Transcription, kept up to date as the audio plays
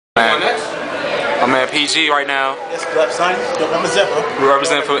I'm at PG right now. Yes, what's up, son? I'm a Zipper. We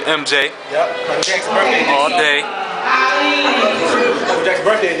represent for MJ. Yep. Michael Jackson's birthday all day. Michael Jackson's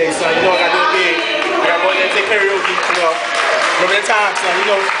birthday today, son. You know I gotta do it big. I gotta go in there and take karaoke. You know, remember that time, son. You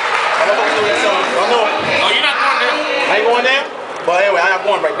know, I'm not gonna do that song. I know. Oh, you're not going there? I ain't going there. But anyway, I'm not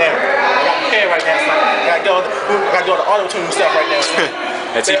going right now. I got prepared right now, son. I gotta do all the auto-tune stuff right now, son.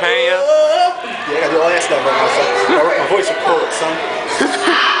 That T-Pain, yeah? Yeah, I gotta do all that stuff right now, son. My voice record, son.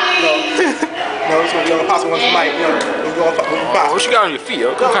 No, it's gonna be on the possible one tonight. You know, we're going to what you got on your feet,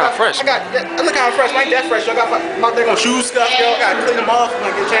 yo? Kind of fresh. I look kind of fresh. I ain't that fresh. I got my thing on shoes stuff, yo. I gotta clean them off when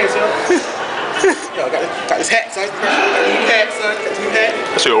I get changed, yo. Yo, I got this hat, son. Got this new hat, son. Got this new hat.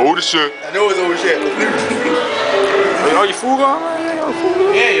 That's your old as shit. I know it's old as shit. Hey, all your food gone?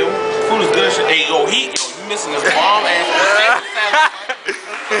 Yeah, yo. Food is good as shit. Hey, yo, you missing this bomb ass potato salad.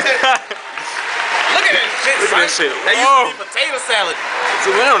 Look at that shit, Look at that shit. That used to be potato salad.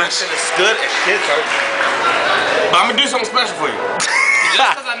 Zoom in on that shit. It's good as shit, sir. But I'm gonna do something special for you. Just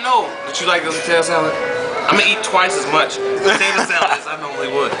because I know that you like this potato salad, I'm gonna eat twice as much potato salad as I normally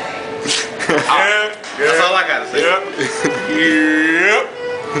would. That's all I gotta say. Yep.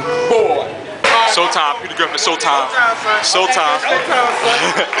 Boy. Showtime. You the Griffin. Showtime. Showtime.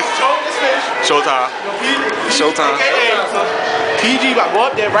 Showtime. Showtime. PG about to go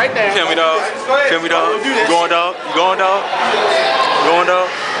up there right now. Feel me, dog. Feel me, dog. You going, dog? You going, dog? You going, dog?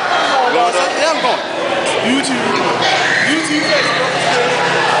 You going, dog? Yeah, I'm going. YouTube, Facebook.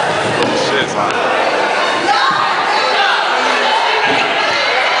 Shit, son.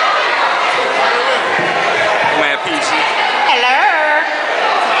 Man, PG. Hello.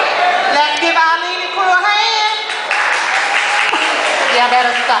 Let's give our leading crew a hand. Yeah,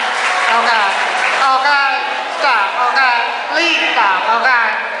 better stop. Okay. Okay. Stop. Okay. Please stop. Okay.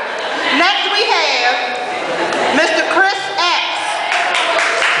 Next we have Mr. Chris Epps.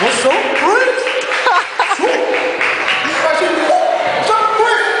 What's up, Chris?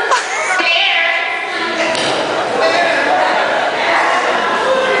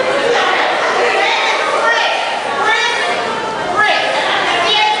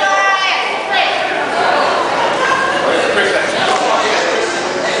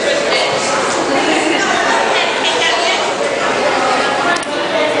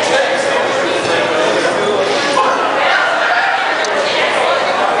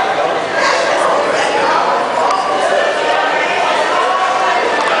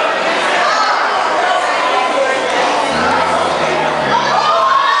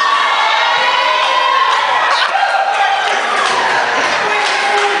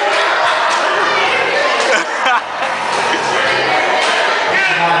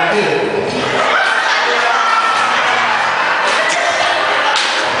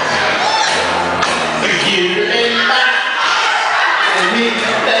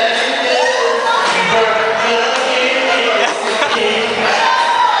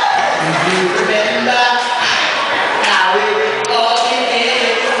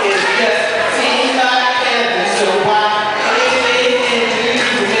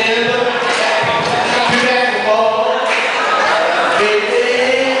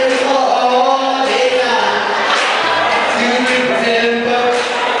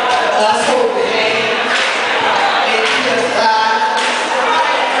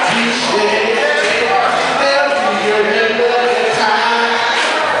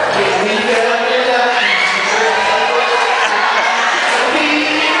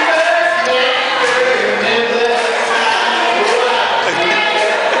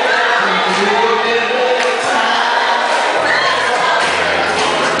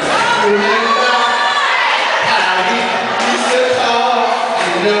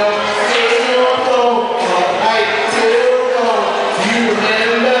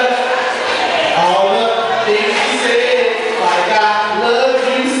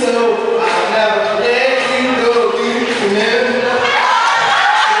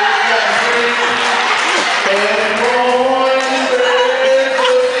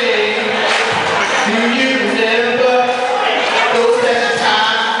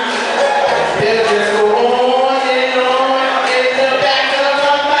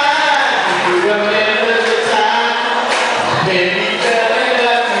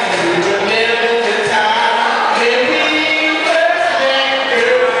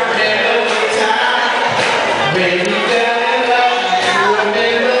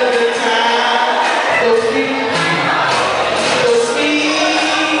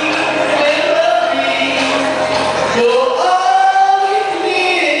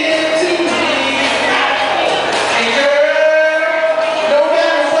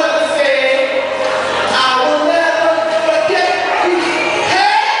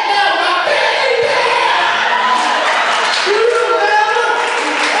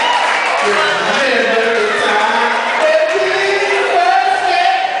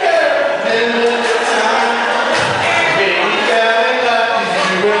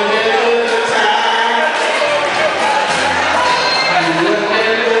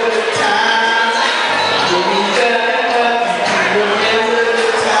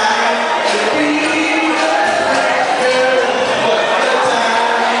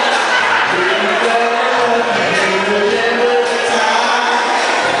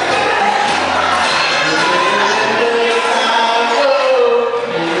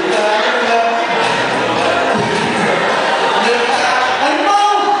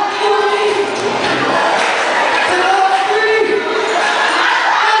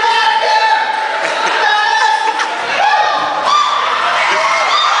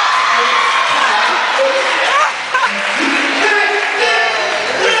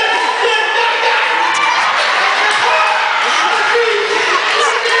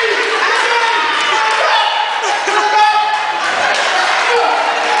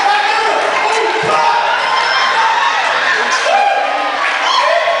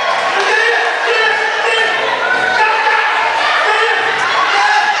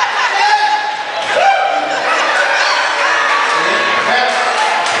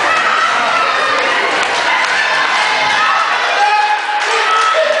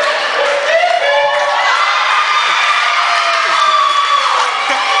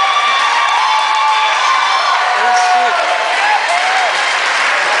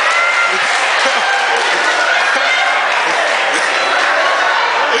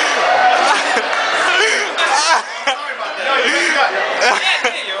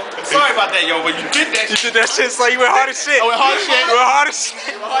 that, yo, but you did that You shit. did that shit, so you went hard as shit. I went hard as shit. You went hard as shit.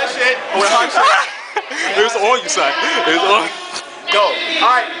 Hard shit. I went hard shit. It was on you, son. It was on. Yo,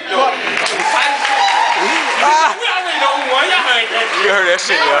 alright, yo. We already know who won. Y'all heard that. You heard that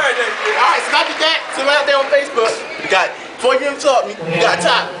shit, yo. Alright, so after that, so right out there on Facebook, you got, before you even talk me, you got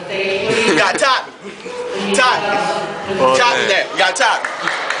top. You got top. Top. Top me that. You got top.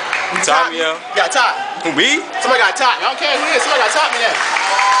 Top me, yo. You got top. Who, me? Somebody got top. I don't care who it is. Somebody got top me that.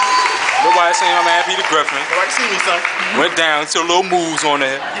 Nobody seen my man Peter Griffin. Nobody see me, son. Went down, took little moves on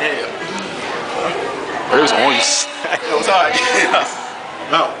there. Yeah. It was on you. It was hard.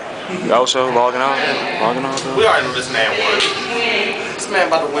 No. Y'all show logging out. Logging out. We already know this man won. This man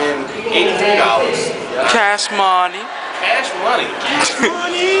about to win $83. Cash money. Cash money. Cash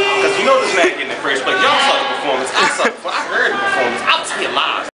money. Because you know this man getting in first place. Y'all saw the performance. I heard the performance. I'll tell you live.